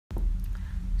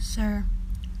Sir,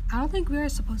 I don't think we are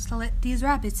supposed to let these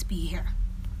rabbits be here.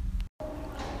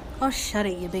 Oh, shut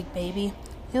it, you big baby.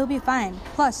 He'll be fine.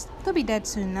 Plus, they'll be dead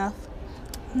soon enough.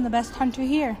 I'm the best hunter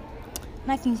here,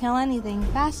 and I can kill anything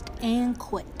fast and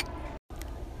quick.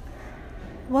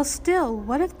 Well, still,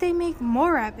 what if they make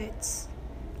more rabbits?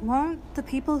 Won't the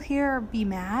people here be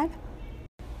mad?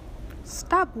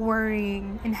 Stop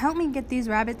worrying and help me get these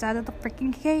rabbits out of the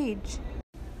freaking cage.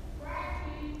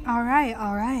 All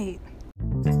right.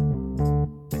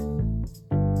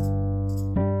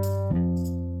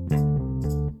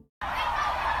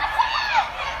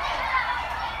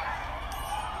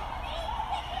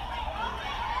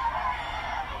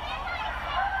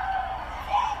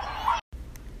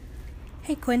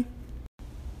 Hey, Quinn.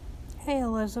 Hey,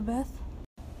 Elizabeth.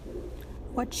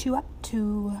 What you up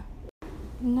to?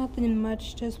 Nothing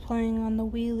much, just playing on the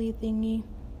wheelie thingy.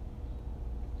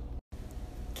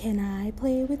 Can I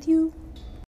play with you?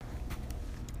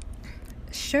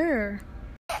 Sure.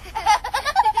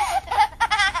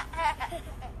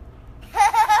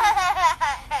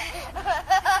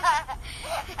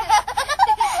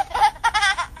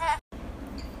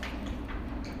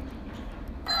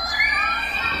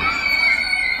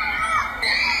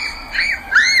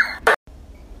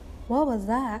 What was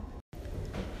that?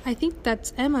 I think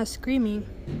that's Emma screaming.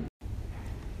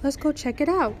 Let's go check it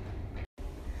out.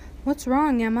 What's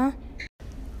wrong, Emma?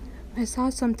 I saw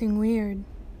something weird.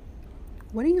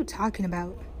 What are you talking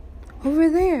about? Over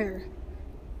there.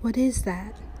 What is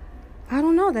that? I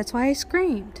don't know, that's why I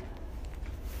screamed.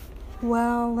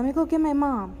 Well, let me go get my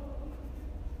mom.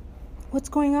 What's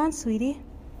going on, sweetie?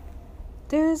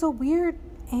 There's a weird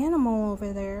animal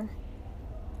over there.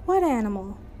 What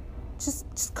animal?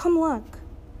 Just come look.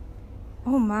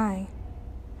 Oh my.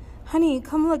 Honey,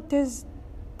 come look. There's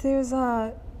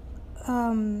a,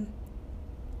 I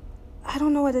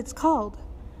don't know what it's called.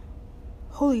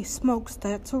 Holy smokes,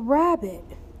 that's a rabbit.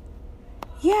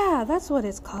 Yeah, that's what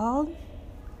it's called.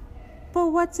 But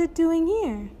what's it doing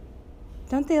here?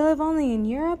 Don't they live only in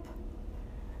Europe?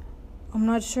 I'm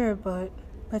not sure, but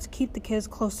let's keep the kids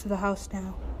close to the house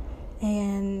now.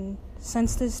 And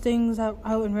since this thing's out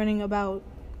and running about,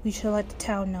 we should let the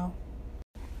town know.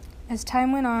 As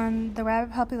time went on, the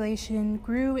rabbit population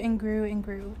grew and grew and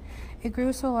grew. It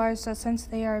grew so large that since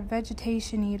they are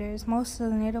vegetation eaters, most of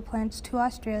the native plants to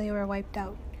Australia were wiped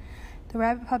out. The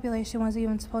rabbit population wasn't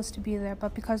even supposed to be there,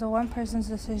 but because of one person's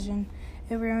decision,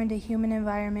 it ruined the human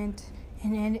environment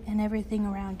and everything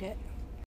around it.